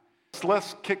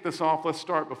let's kick this off. Let's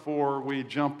start before we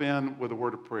jump in with a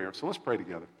word of prayer. So let's pray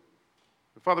together.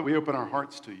 Father, we open our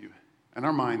hearts to you and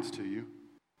our minds to you.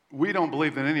 We don't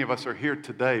believe that any of us are here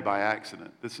today by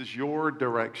accident. This is your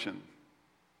direction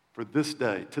for this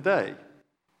day, today.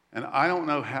 And I don't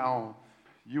know how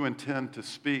you intend to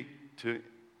speak to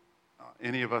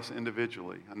any of us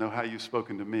individually. I know how you've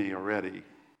spoken to me already.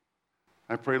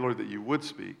 I pray, Lord, that you would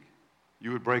speak.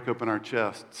 You would break open our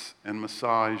chests and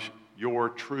massage your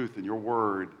truth and your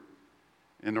word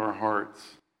into our hearts.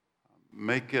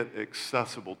 Make it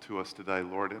accessible to us today,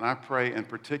 Lord. And I pray in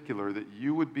particular that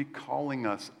you would be calling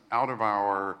us out of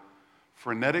our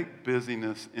frenetic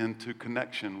busyness into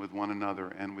connection with one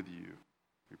another and with you.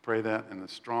 We pray that in the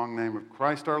strong name of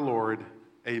Christ our Lord.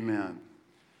 Amen.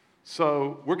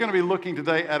 So we're going to be looking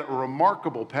today at a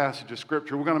remarkable passage of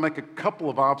Scripture. We're going to make a couple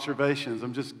of observations.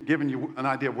 I'm just giving you an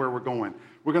idea of where we're going.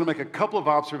 We're going to make a couple of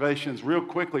observations real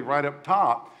quickly right up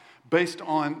top based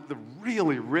on the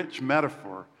really rich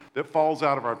metaphor that falls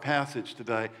out of our passage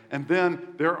today. And then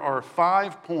there are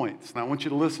 5 points, and I want you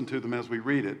to listen to them as we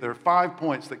read it. There are 5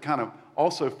 points that kind of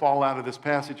also fall out of this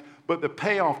passage, but the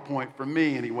payoff point for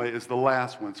me anyway is the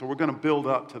last one. So we're going to build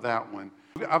up to that one.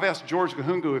 I've asked George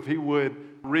Kahungu if he would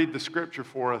read the scripture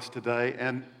for us today.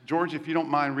 And George, if you don't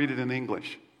mind, read it in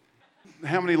English.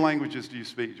 How many languages do you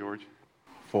speak, George?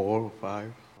 4 or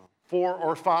 5. 4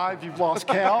 or 5? You've lost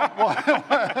count?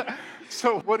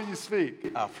 So what do you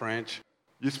speak? French.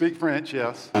 You speak French,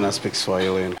 yes. And I speak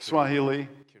Swahili. Swahili.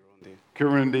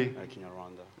 Kirundi. Kirundi.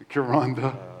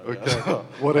 Kirundi. Okay. Yes.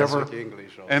 Whatever. I speak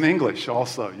English also. And English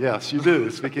also. Yes, you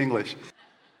do speak English.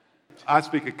 I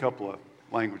speak a couple of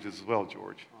languages as well,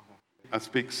 George. I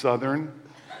speak Southern.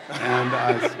 And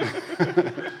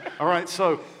all right,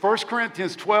 so 1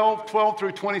 Corinthians 12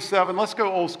 through 27. Let's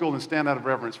go old school and stand out of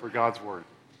reverence for God's word.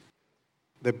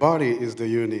 The body is the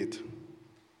unit,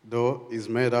 though is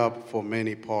made up for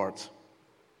many parts.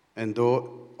 And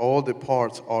though all the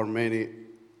parts are many,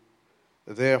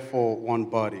 therefore one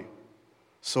body.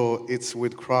 So it's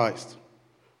with Christ.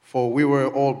 For we were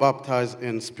all baptized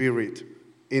in spirit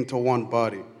into one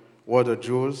body, whether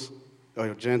Jews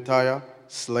or Gentile,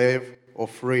 slave or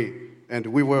free, and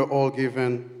we were all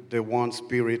given the one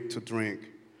spirit to drink.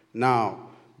 Now,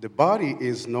 the body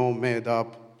is not made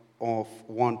up of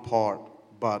one part,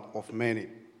 but of many.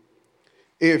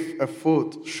 If a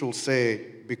foot should say,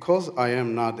 because I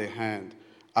am not the hand,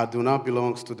 I do not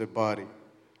belong to the body,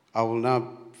 I will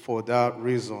not for that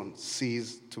reason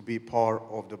cease to be part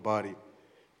of the body.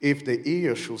 If the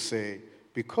ear should say,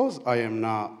 because I am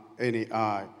not any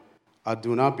eye, I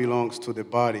do not belong to the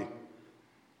body,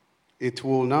 it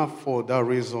will not for that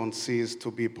reason cease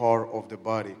to be part of the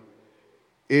body.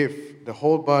 If the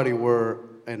whole body were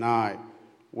an eye,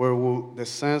 where would the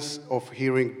sense of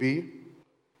hearing be?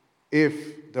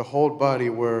 If the whole body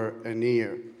were an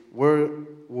ear, where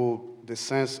would the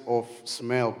sense of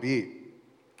smell be?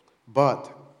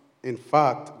 But, in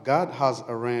fact, God has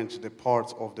arranged the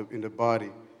parts in the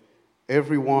body,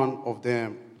 every one of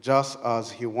them, just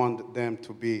as he wanted them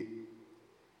to be.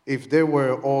 If they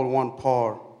were all one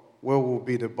part, where would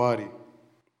be the body?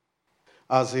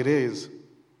 As it is,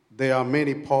 there are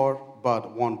many parts,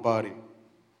 but one body.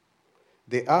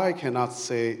 The eye cannot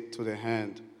say to the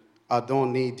hand, I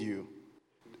don't need you.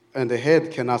 And the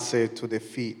head cannot say to the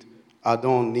feet, I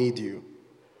don't need you.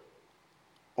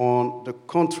 On the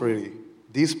contrary,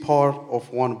 these parts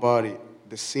of one body,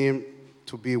 they seem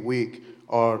to be weak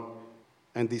or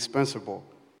indispensable,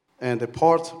 and the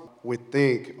parts we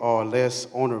think are less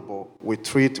honorable, we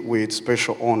treat with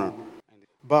special honor.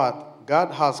 But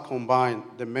God has combined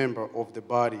the member of the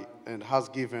body and has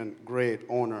given great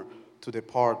honor to the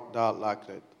part that lacked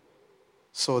it,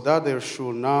 so that there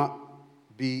should not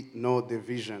be no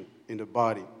division in the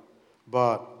body,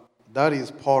 but that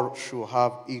is part should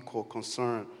have equal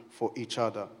concern for each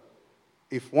other.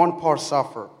 If one part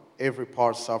suffer, every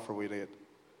part suffer with it.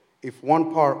 If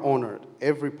one part honored,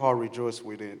 every part rejoice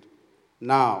with it.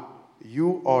 Now,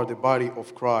 you are the body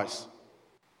of Christ,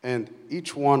 and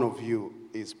each one of you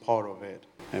is part of it.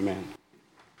 Amen.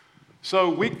 So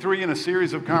week 3 in a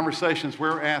series of conversations,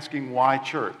 we're asking why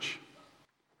church?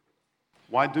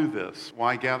 Why do this?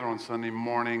 Why gather on Sunday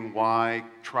morning? Why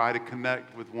try to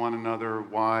connect with one another?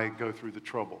 Why go through the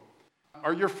trouble?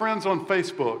 Are your friends on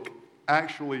Facebook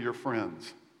actually your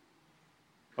friends?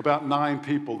 About 9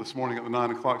 people this morning at the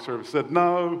 9 o'clock service said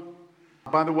no.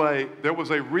 By the way, there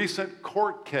was a recent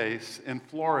court case in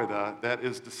Florida that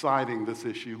is deciding this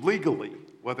issue legally,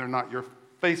 whether or not your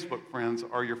Facebook friends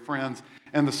are your friends.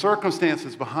 And the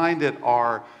circumstances behind it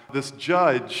are this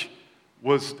judge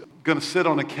was going to sit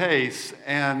on a case,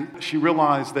 and she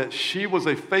realized that she was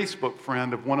a Facebook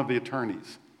friend of one of the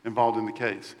attorneys involved in the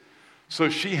case. So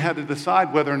she had to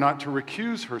decide whether or not to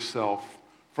recuse herself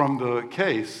from the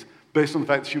case based on the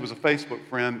fact that she was a Facebook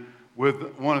friend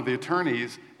with one of the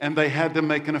attorneys, and they had to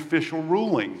make an official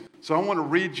ruling. So I want to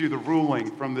read you the ruling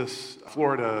from this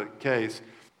Florida case.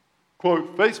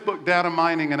 Quote, Facebook data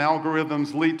mining and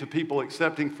algorithms lead to people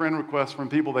accepting friend requests from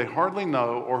people they hardly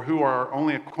know or who are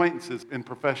only acquaintances in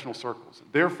professional circles.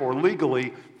 Therefore,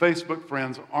 legally, Facebook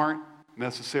friends aren't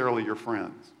necessarily your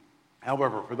friends.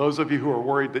 However, for those of you who are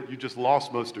worried that you just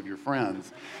lost most of your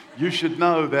friends, you should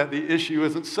know that the issue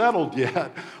isn't settled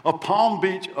yet. A Palm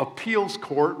Beach appeals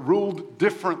court ruled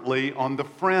differently on the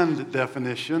friend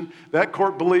definition. That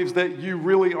court believes that you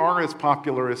really are as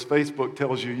popular as Facebook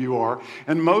tells you you are,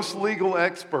 and most legal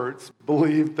experts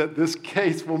believe that this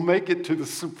case will make it to the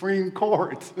Supreme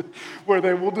Court, where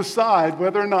they will decide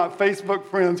whether or not Facebook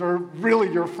friends are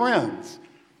really your friends.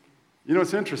 You know,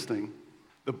 it's interesting.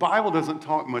 The Bible doesn't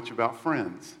talk much about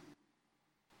friends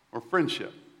or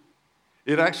friendship.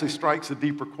 It actually strikes a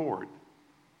deeper chord.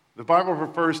 The Bible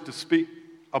refers to speak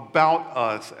about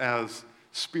us as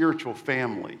spiritual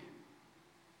family.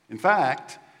 In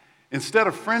fact, instead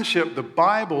of friendship, the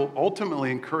Bible ultimately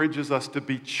encourages us to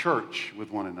be church with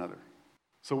one another.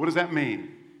 So what does that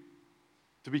mean?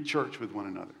 To be church with one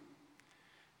another.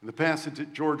 In the passage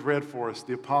that George read for us,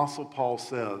 the Apostle Paul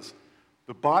says,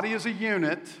 the body is a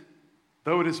unit.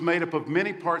 Though it is made up of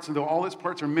many parts, and though all its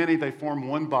parts are many, they form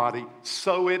one body,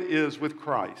 so it is with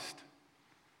Christ.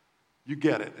 You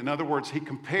get it. In other words, he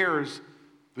compares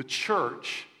the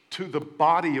church to the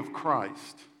body of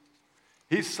Christ.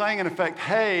 He's saying, in effect,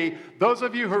 hey, those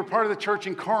of you who are part of the church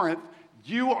in Corinth,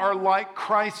 you are like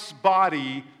Christ's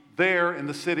body there in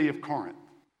the city of Corinth.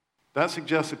 That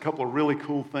suggests a couple of really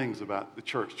cool things about the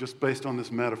church, just based on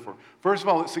this metaphor. First of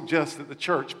all, it suggests that the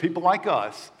church, people like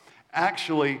us,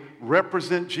 actually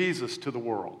represent Jesus to the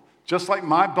world. Just like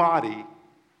my body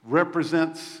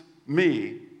represents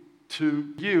me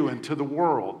to you and to the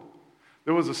world.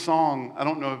 There was a song, I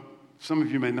don't know, some of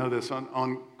you may know this,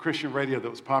 on Christian radio that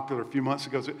was popular a few months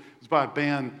ago. It was by a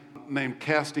band named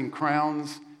Casting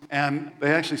Crowns, and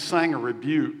they actually sang a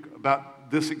rebuke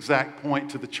about this exact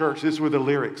point to the church. These were the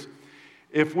lyrics.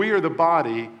 If we are the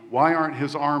body, why aren't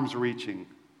his arms reaching?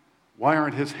 Why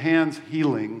aren't his hands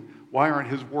healing? Why aren't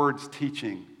his words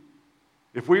teaching?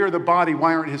 If we are the body,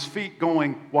 why aren't his feet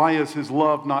going? Why is his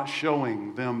love not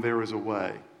showing them there is a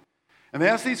way? And they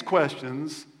ask these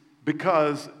questions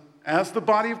because as the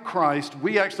body of Christ,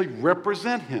 we actually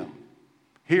represent him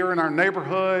here in our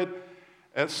neighborhood,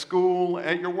 at school,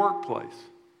 at your workplace.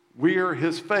 We are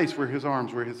his face, we're his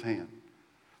arms, we're his hand.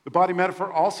 The body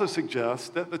metaphor also suggests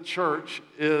that the church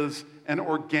is an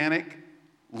organic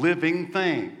living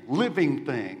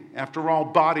thing. After all,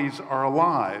 bodies are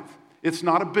alive. It's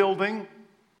not a building.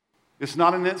 It's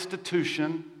not an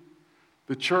institution.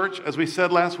 The church, as we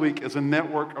said last week, is a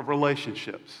network of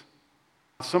relationships.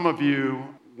 Some of you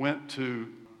went to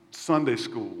Sunday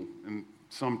school in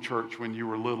some church when you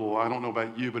were little. I don't know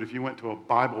about you, but if you went to a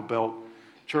Bible Belt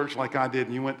church like I did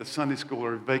and you went to Sunday school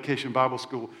or Vacation Bible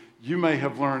School, you may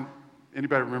have learned,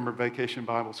 anybody remember Vacation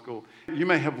Bible School? You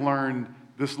may have learned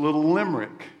this little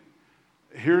limerick.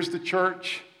 Here's the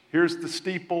church, here's the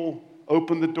steeple,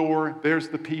 open the door, there's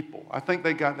the people. I think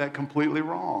they got that completely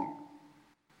wrong.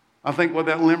 I think what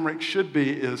that limerick should be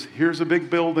is, here's a big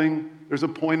building, there's a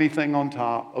pointy thing on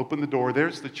top, open the door,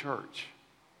 there's the church.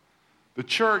 The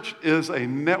church is a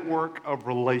network of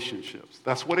relationships.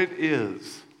 That's what it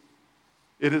is.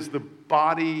 It is the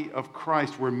body of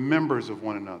Christ. We're members of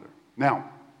one another. Now,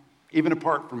 even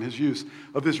apart from his use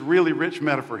of this really rich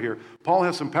metaphor here, Paul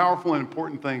has some powerful and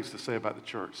important things to say about the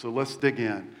church. So let's dig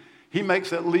in. He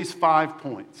makes at least 5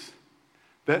 points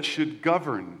that should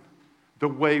govern the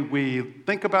way we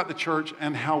think about the church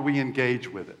and how we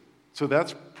engage with it. So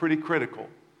that's pretty critical.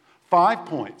 5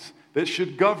 points that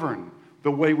should govern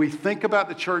the way we think about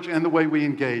the church and the way we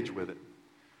engage with it.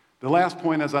 The last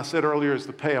point, as I said earlier, is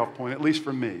the payoff point, at least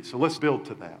for me. So let's build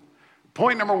to that.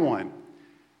 Point number 1.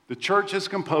 The church is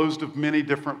composed of many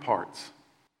different parts.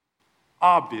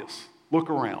 Obvious. Look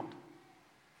around.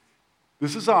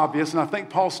 This is obvious, and I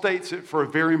think Paul states it for a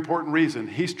very important reason.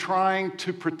 He's trying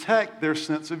to protect their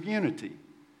sense of unity.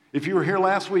 If you were here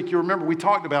last week, you remember we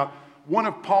talked about one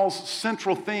of Paul's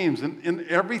central themes in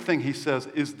everything he says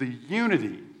is the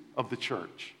unity of the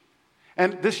church.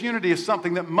 And this unity is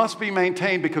something that must be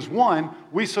maintained because, one,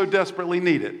 we so desperately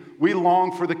need it. We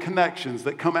long for the connections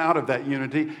that come out of that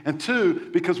unity. And two,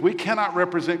 because we cannot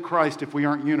represent Christ if we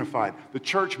aren't unified. The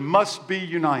church must be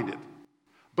united.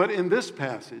 But in this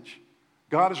passage,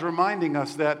 God is reminding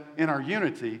us that in our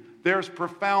unity, there's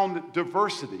profound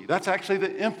diversity. That's actually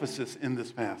the emphasis in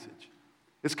this passage.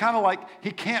 It's kind of like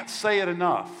he can't say it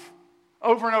enough.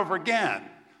 Over and over again.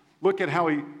 Look at how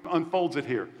he unfolds it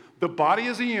here. The body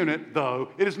is a unit, though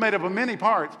it is made up of many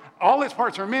parts. All its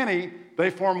parts are many. They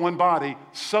form one body.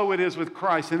 So it is with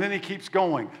Christ. And then he keeps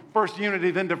going. First unity,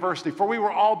 then diversity. For we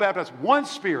were all baptized one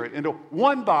spirit into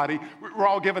one body. We're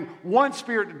all given one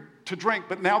spirit to drink.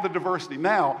 But now the diversity.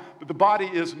 Now the body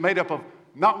is made up of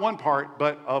not one part,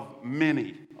 but of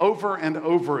many. Over and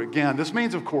over again. This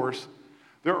means, of course,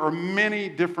 there are many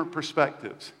different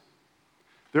perspectives.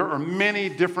 There are many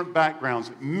different backgrounds,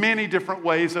 many different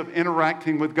ways of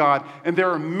interacting with God, and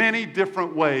there are many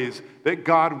different ways that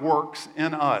God works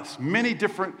in us, many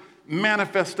different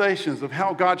manifestations of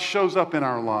how God shows up in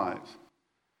our lives.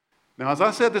 Now, as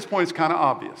I said, this point is kind of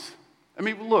obvious. I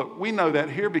mean, look, we know that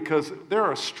here because there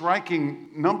are a striking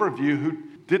number of you who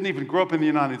didn't even grow up in the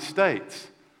United States.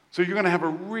 So you're going to have a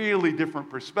really different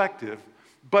perspective.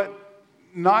 But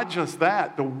not just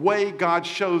that, the way God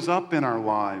shows up in our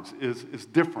lives is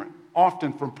different,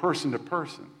 often from person to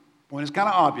person. Well, it's kind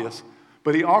of obvious,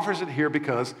 but he offers it here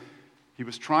because he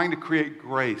was trying to create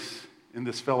grace in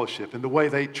this fellowship, in the way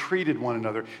they treated one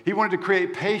another. He wanted to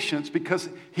create patience because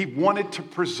he wanted to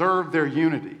preserve their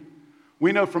unity.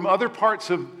 We know from other parts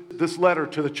of this letter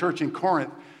to the church in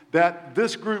Corinth that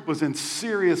this group was in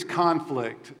serious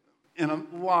conflict in a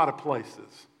lot of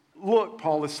places. Look,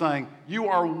 Paul is saying, you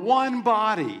are one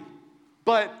body.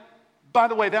 But, by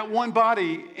the way, that one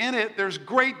body, in it, there's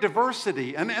great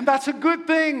diversity. And that's a good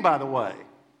thing, by the way.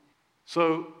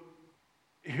 So,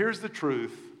 here's the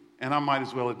truth, and I might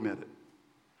as well admit it.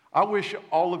 I wish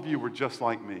all of you were just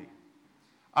like me.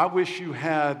 I wish you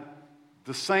had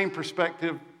the same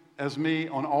perspective as me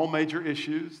on all major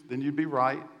issues, then you'd be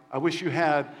right. I wish you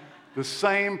had the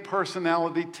same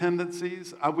personality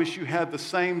tendencies. I wish you had the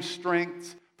same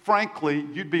strengths. Frankly,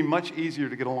 you'd be much easier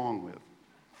to get along with.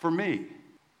 For me,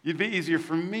 you'd be easier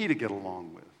for me to get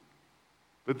along with.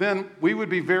 But then we would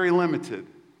be very limited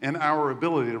in our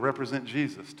ability to represent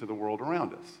Jesus to the world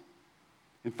around us.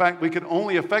 In fact, we could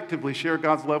only effectively share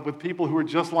God's love with people who are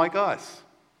just like us.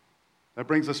 That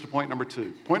brings us to point number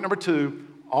 2. Point number 2,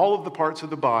 all of the parts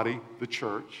of the body, the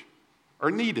church,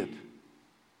 are needed.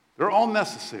 They're all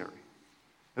necessary.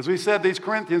 As we said, these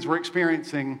Corinthians were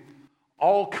experiencing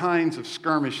all kinds of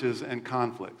skirmishes and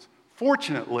conflicts.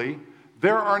 Fortunately,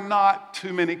 there are not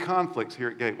too many conflicts here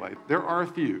at Gateway. There are a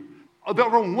few. The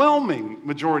overwhelming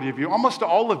majority of you, almost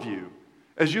all of you,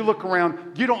 as you look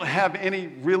around, you don't have any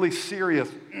really serious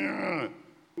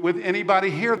with anybody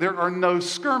here. There are no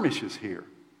skirmishes here.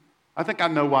 I think I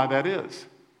know why that is.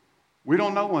 We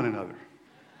don't know one another.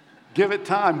 Give it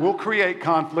time. We'll create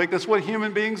conflict. That's what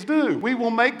human beings do. We will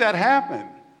make that happen.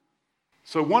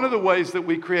 So one of the ways that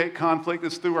we create conflict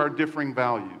is through our differing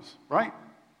values, right?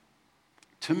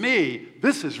 To me,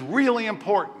 this is really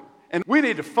important. And we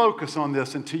need to focus on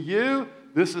this. And to you,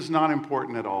 this is not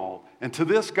important at all. And to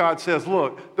this, God says,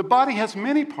 look, the body has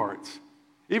many parts.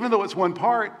 Even though it's one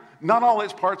part, not all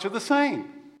its parts are the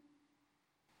same.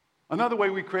 Another way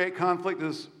we create conflict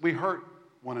is we hurt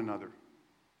one another.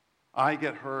 I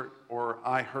get hurt or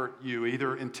I hurt you,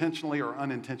 either intentionally or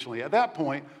unintentionally. At that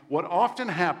point, what often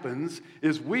happens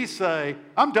is we say,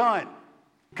 I'm done.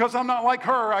 Because I'm not like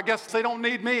her, I guess they don't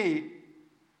need me.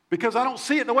 Because I don't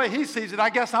see it the way he sees it, I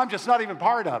guess I'm just not even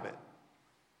part of it.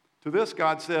 To this,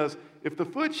 God says, if the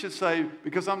foot should say,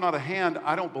 because I'm not a hand,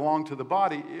 I don't belong to the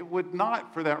body, it would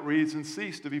not for that reason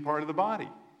cease to be part of the body.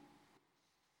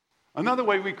 Another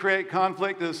way we create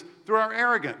conflict is through our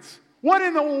arrogance. What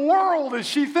in the world is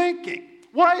she thinking?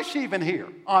 Why is she even here,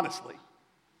 honestly?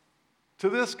 To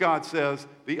this, God says,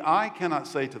 the eye cannot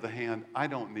say to the hand, I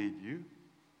don't need you.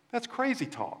 That's crazy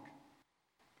talk.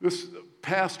 This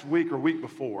past week or week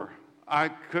before, I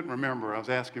couldn't remember. I was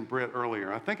asking Britt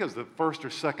earlier. I think it was the first or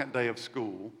second day of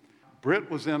school. Britt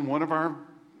was in one of our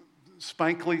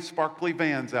spankly, sparkly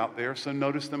vans out there, so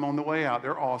notice them on the way out.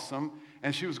 They're awesome.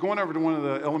 And she was going over to one of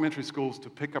the elementary schools to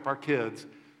pick up our kids.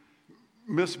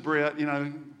 Miss Britt,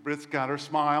 Britt's got her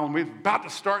smile, and we're about to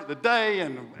start the day,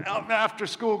 and after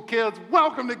school kids,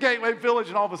 welcome to Gateway Village,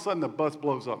 and all of a sudden the bus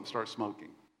blows up and starts smoking.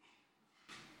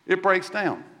 It breaks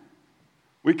down.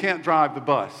 We can't drive the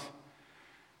bus.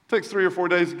 It takes 3 or 4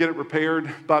 days to get it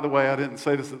repaired. By the way, I didn't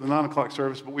say this at the 9 o'clock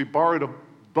service, but we borrowed a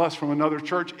bus from another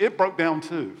church. It broke down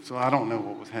too, so I don't know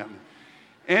what was happening.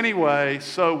 Anyway,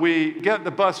 so we get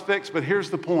the bus fixed, but here's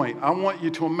the point. I want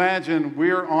you to imagine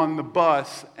we're on the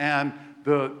bus, and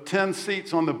the 10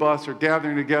 seats on the bus are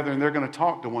gathering together, and they're going to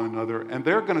talk to one another, and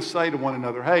they're going to say to one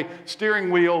another, hey, steering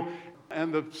wheel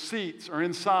and the seats are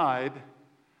inside,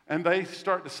 and they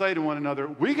start to say to one another,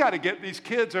 we got to get these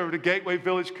kids over to Gateway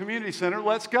Village Community Center.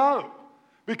 Let's go.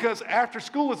 Because after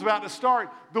school is about to start,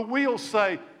 the wheels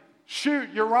say, shoot,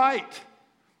 you're right.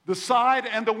 The side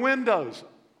and the windows,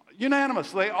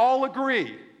 unanimous, they all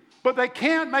agree. But they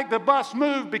can't make the bus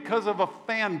move because of a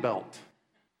fan belt.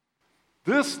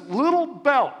 This little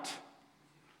belt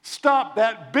stopped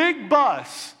that big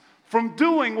bus from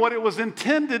doing what it was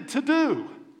intended to do.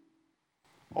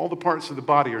 All the parts of the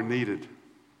body are needed.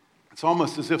 It's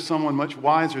almost as if someone much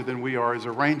wiser than we are is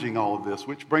arranging all of this,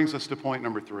 which brings us to point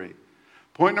number 3.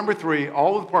 Point number 3,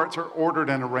 all of the parts are ordered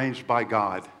and arranged by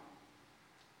God.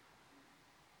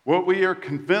 What we are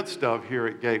convinced of here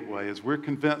at Gateway is we're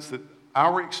convinced that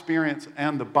our experience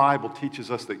and the Bible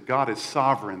teaches us that God is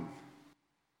sovereign,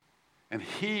 and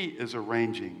He is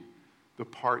arranging the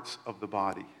parts of the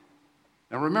body.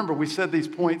 Now remember, we said these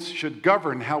points should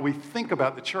govern how we think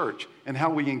about the church and how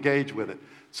we engage with it.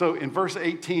 So in verse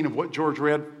 18 of what George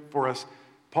read for us,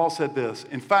 Paul said this,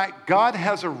 in fact, God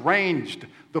has arranged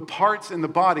the parts in the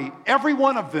body, every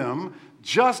one of them,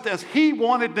 just as He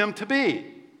wanted them to be.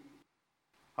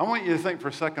 I want you to think for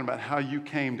a second about how you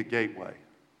came to Gateway.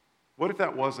 What if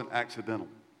that wasn't accidental?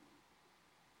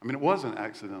 I mean, it wasn't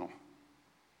accidental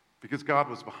because God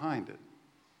was behind it.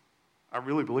 I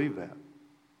really believe that.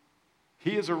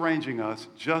 He is arranging us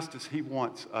just as He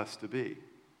wants us to be.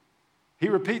 He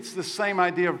repeats the same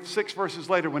idea 6 verses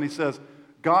later when he says,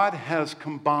 God has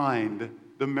combined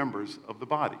the members of the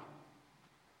body.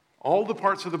 All the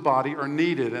parts of the body are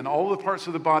needed, and all the parts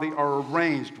of the body are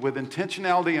arranged with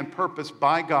intentionality and purpose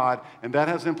by God, and that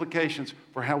has implications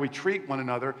for how we treat one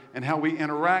another and how we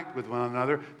interact with one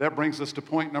another. That brings us to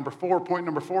point number 4. Point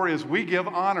number 4 is we give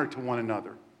honor to one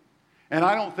another. And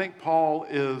I don't think Paul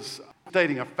is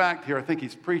stating a fact here. I think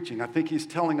he's preaching. I think he's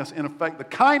telling us, in effect, the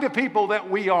kind of people that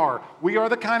we are. We are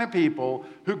the kind of people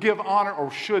who give honor, or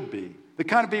should be.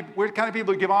 We're the kind of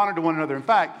people who give honor to one another. In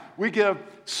fact, we give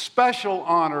special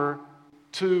honor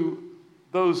to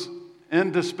those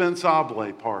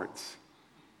indispensable parts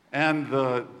and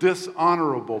the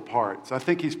dishonorable parts. I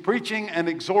think he's preaching and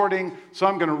exhorting, so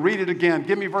I'm going to read it again.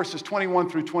 Give me verses 21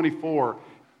 through 24.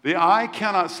 The eye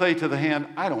cannot say to the hand,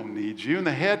 I don't need you. And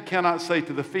the head cannot say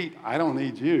to the feet, I don't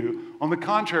need you. On the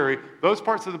contrary, those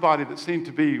parts of the body that seem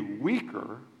to be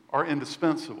weaker are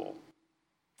indispensable.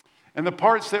 And the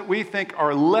parts that we think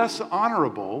are less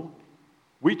honorable,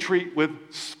 we treat with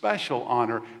special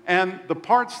honor. And the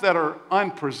parts that are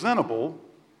unpresentable,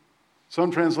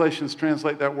 some translations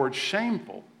translate that word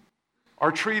shameful,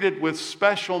 are treated with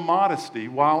special modesty,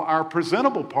 while our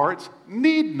presentable parts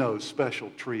need no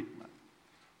special treatment.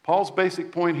 Paul's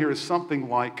basic point here is something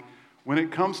like, when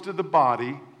it comes to the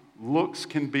body, looks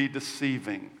can be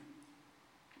deceiving.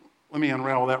 Let me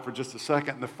unravel that for just a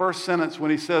second. In the first sentence,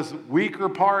 when he says weaker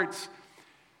parts,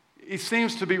 he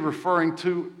seems to be referring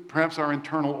to perhaps our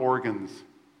internal organs.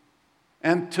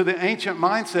 And to the ancient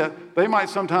mindset, they might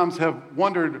sometimes have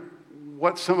wondered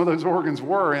what some of those organs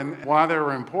were and why they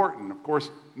were important. Of course,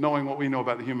 knowing what we know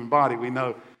about the human body, we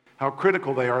know how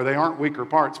critical they are. They aren't weaker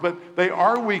parts, but they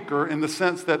are weaker in the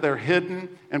sense that they're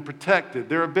hidden and protected.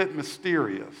 They're a bit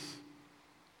mysterious.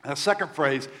 That second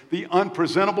phrase, the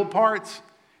unpresentable parts,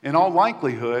 in all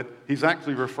likelihood, he's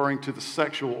actually referring to the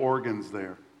sexual organs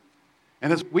there.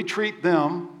 And as we treat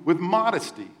them with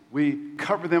modesty, we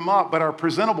cover them up, but our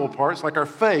presentable parts, like our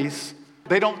face,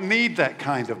 they don't need that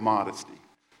kind of modesty.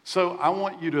 So I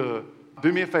want you to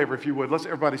do me a favor, if you would. Let's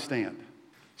everybody stand.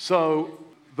 So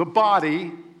the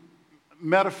body,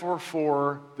 metaphor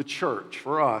for the church,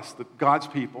 for us, God's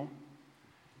people,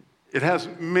 it has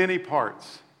many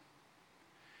parts.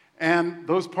 And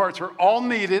those parts are all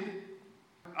needed.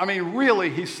 I mean, really,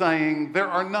 he's saying there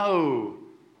are no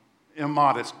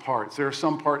immodest parts. There are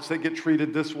some parts that get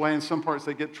treated this way and some parts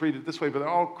that get treated this way, but they're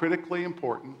all critically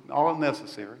important, all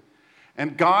necessary.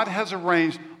 And God has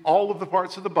arranged all of the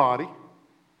parts of the body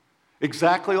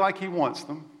exactly like He wants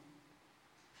them.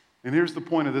 And here's the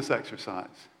point of this exercise.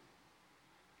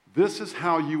 This is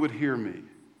how you would hear me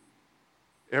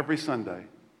every Sunday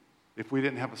if we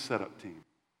didn't have a setup team.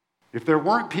 If there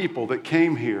weren't people that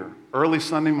came here early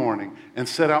Sunday morning and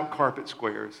set out carpet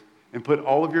squares and put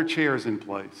all of your chairs in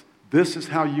place, this is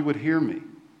how you would hear me.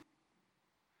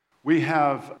 We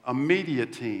have a media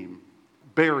team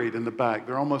buried in the back.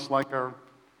 They're almost like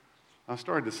I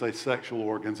started to say sexual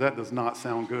organs. That does not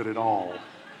sound good at all.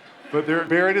 But they're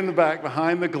buried in the back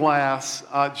behind the glass.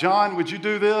 John, would you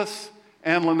do this?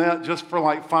 And Lynette, just for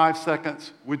like 5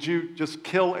 seconds, would you just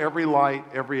kill every light,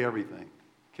 everything?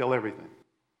 Kill everything.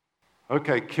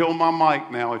 Okay, kill my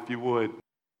mic now if you would.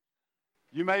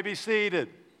 You may be seated.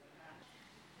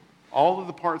 All of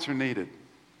the parts are needed.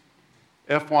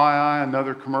 FYI,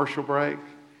 another commercial break.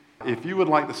 If you would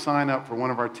like to sign up for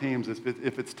one of our teams, if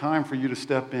it's time for you to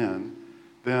step in,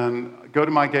 then go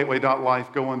to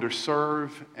mygateway.life, go under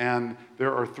Serve, and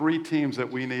there are 3 teams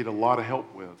that we need a lot of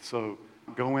help with. So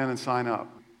go in and sign up.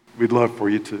 We'd love for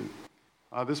you to.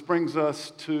 This brings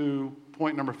us to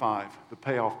point number 5, the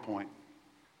payoff point.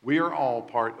 We are all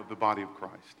part of the body of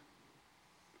Christ.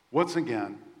 Once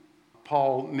again,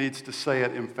 Paul needs to say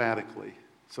it emphatically.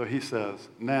 So he says,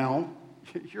 now,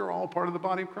 you're all part of the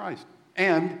body of Christ.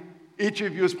 And each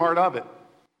of you is part of it.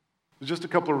 There's just a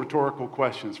couple of rhetorical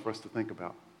questions for us to think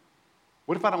about.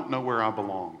 What if I don't know where I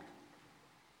belong?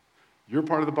 You're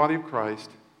part of the body of Christ,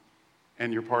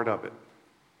 and you're part of it.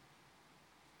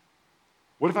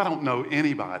 What if I don't know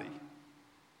anybody,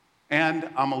 and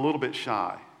I'm a little bit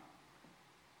shy?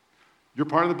 You're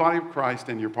part of the body of Christ,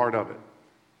 and you're part of it.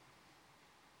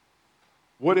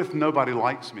 What if nobody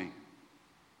likes me?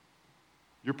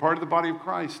 You're part of the body of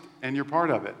Christ, and you're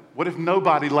part of it. What if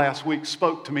nobody last week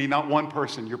spoke to me, not one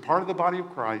person? You're part of the body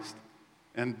of Christ,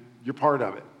 and you're part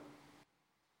of it.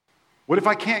 What if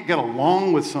I can't get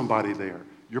along with somebody there?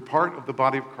 You're part of the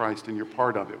body of Christ, and you're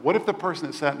part of it. What if the person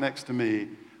that sat next to me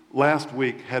last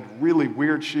week had really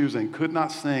weird shoes and could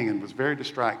not sing and was very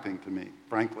distracting to me,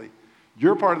 frankly?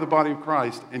 You're part of the body of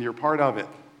Christ, and you're part of it.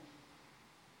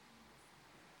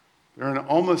 There are an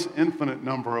almost infinite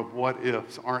number of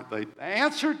what-ifs, aren't they? The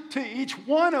answer to each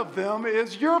one of them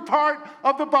is you're part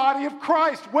of the body of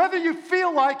Christ, whether you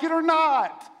feel like it or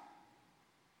not.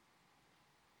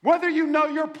 Whether you know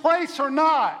your place or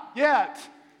not yet,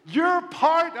 you're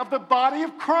part of the body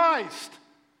of Christ.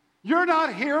 You're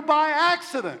not here by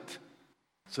accident.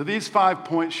 So these 5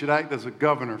 points should act as a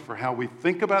governor for how we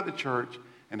think about the church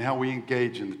and how we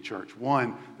engage in the church.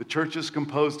 1, the church is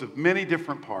composed of many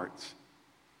different parts.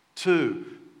 2,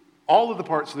 all of the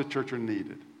parts of the church are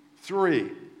needed.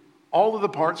 3, all of the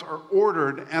parts are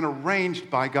ordered and arranged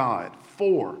by God.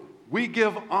 4, we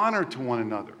give honor to one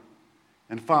another.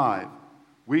 And 5,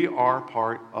 we are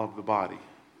part of the body.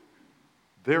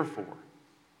 Therefore,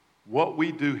 what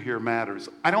we do here matters.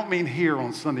 I don't mean here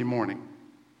on Sunday morning.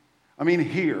 I mean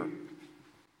here,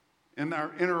 in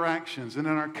our interactions and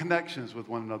in our connections with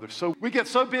one another. So we get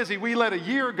so busy, we let a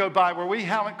year go by where we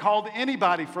haven't called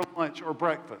anybody for lunch or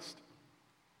breakfast.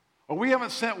 Or we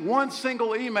haven't sent one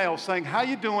single email saying, how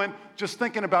you doing? Just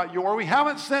thinking about you. Or we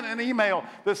haven't sent an email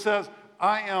that says,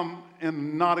 I am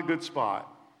in not a good spot.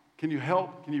 Can you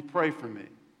help? Can you pray for me?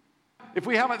 If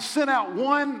we haven't sent out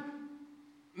one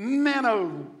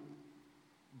nano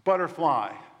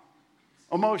butterfly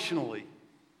emotionally,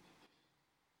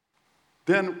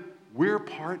 then we're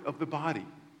part of the body.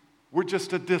 We're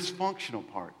just a dysfunctional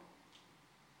part.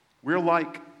 We're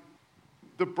like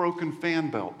the broken fan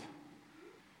belt.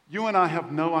 You and I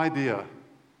have no idea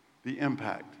the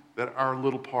impact that our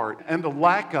little part and the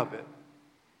lack of it,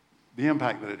 the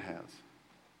impact that it has.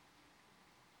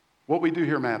 What we do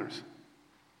here matters.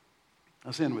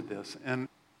 Let's end with this. And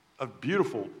a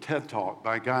beautiful TED Talk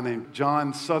by a guy named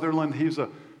John Sutherland. He's a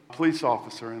police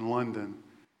officer in London.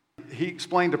 He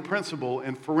explained a principle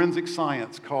in forensic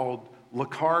science called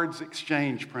Lacard's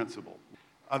exchange principle.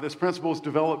 This principle was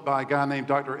developed by a guy named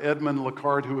Dr. Edmond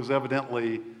Lacard, who was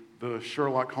evidently the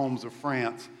Sherlock Holmes of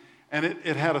France. And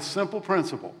it had a simple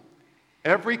principle.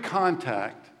 Every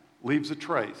contact leaves a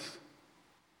trace.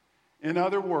 In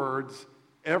other words,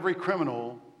 every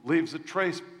criminal leaves a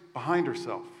trace behind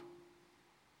herself.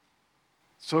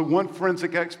 So one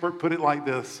forensic expert put it like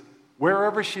this: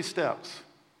 wherever she steps,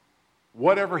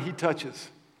 whatever he touches,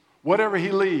 whatever he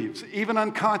leaves, even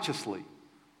unconsciously,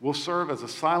 will serve as a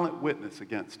silent witness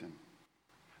against him.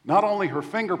 Not only her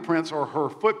fingerprints or her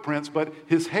footprints, but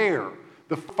his hair,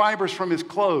 the fibers from his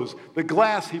clothes, the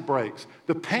glass he breaks,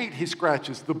 the paint he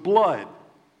scratches, the blood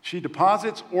she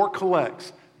deposits or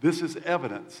collects. This is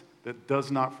evidence that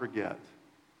does not forget.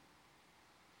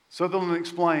 Sutherland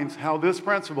explains how this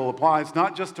principle applies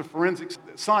not just to forensic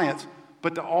science,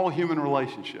 but to all human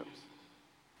relationships.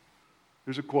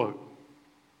 Here's a quote.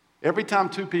 Every time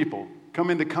 2 people come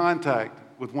into contact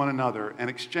with one another, an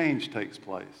exchange takes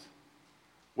place.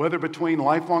 Whether between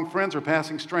lifelong friends or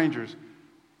passing strangers,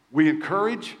 we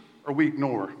encourage or we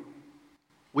ignore.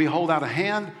 We hold out a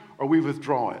hand or we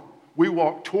withdraw it. We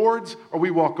walk towards or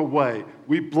we walk away.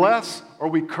 We bless or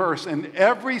we curse. And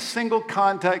every single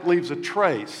contact leaves a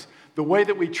trace. The way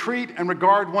that we treat and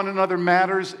regard one another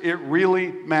matters. It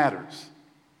really matters.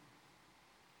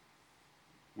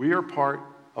 We are part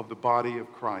of the body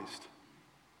of Christ.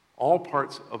 All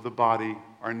parts of the body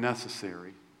are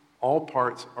necessary. All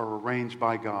parts are arranged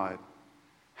by God.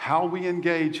 How we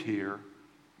engage here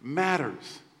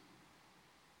matters.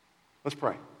 Let's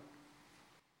pray.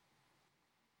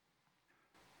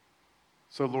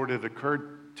 So, Lord, it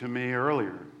occurred to me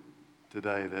earlier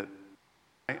today that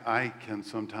I can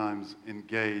sometimes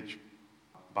engage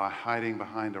by hiding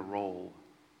behind a role.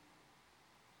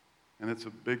 And it's a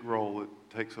big role that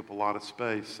takes up a lot of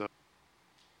space, so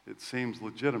it seems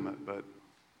legitimate, but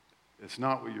it's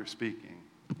not what you're speaking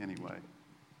anyway.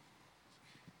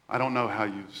 I don't know how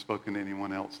you've spoken to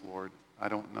anyone else, Lord. I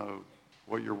don't know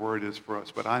what your word is for us,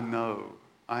 but I know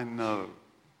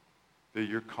that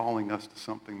you're calling us to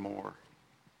something more.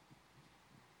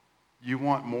 You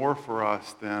want more for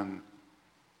us than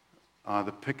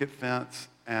the picket fence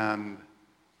and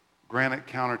granite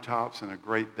countertops and a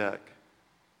great deck.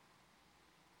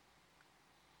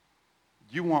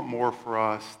 You want more for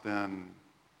us than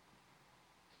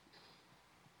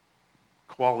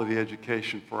quality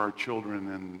education for our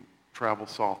children and travel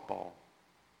softball.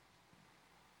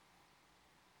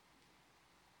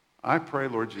 I pray,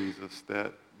 Lord Jesus,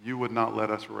 that you would not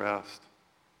let us rest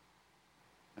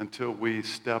until we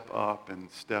step up and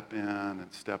step in and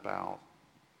step out.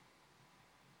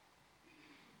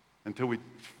 Until we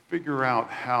figure out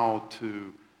how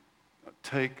to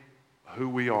take who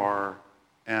we are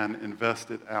and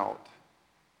invest it out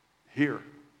here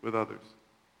with others.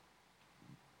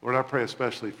 Lord, I pray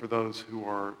especially for those who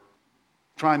are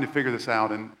trying to figure this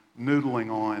out and noodling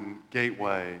on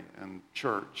Gateway and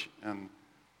church. And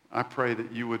I pray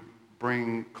that you would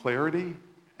bring clarity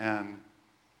and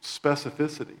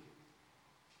specificity.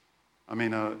 I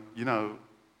mean, a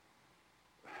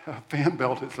fan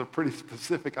belt is a pretty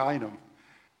specific item.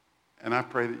 And I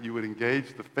pray that you would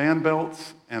engage the fan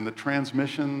belts and the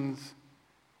transmissions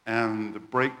and the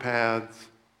brake pads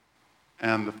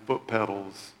and the foot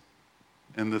pedals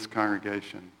in this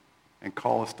congregation and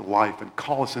call us to life and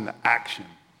call us into action.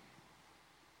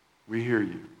 We hear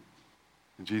you.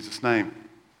 In Jesus' name,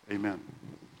 amen.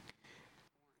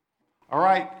 All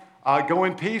right, go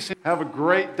in peace. Have a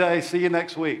great day. See you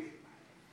next week.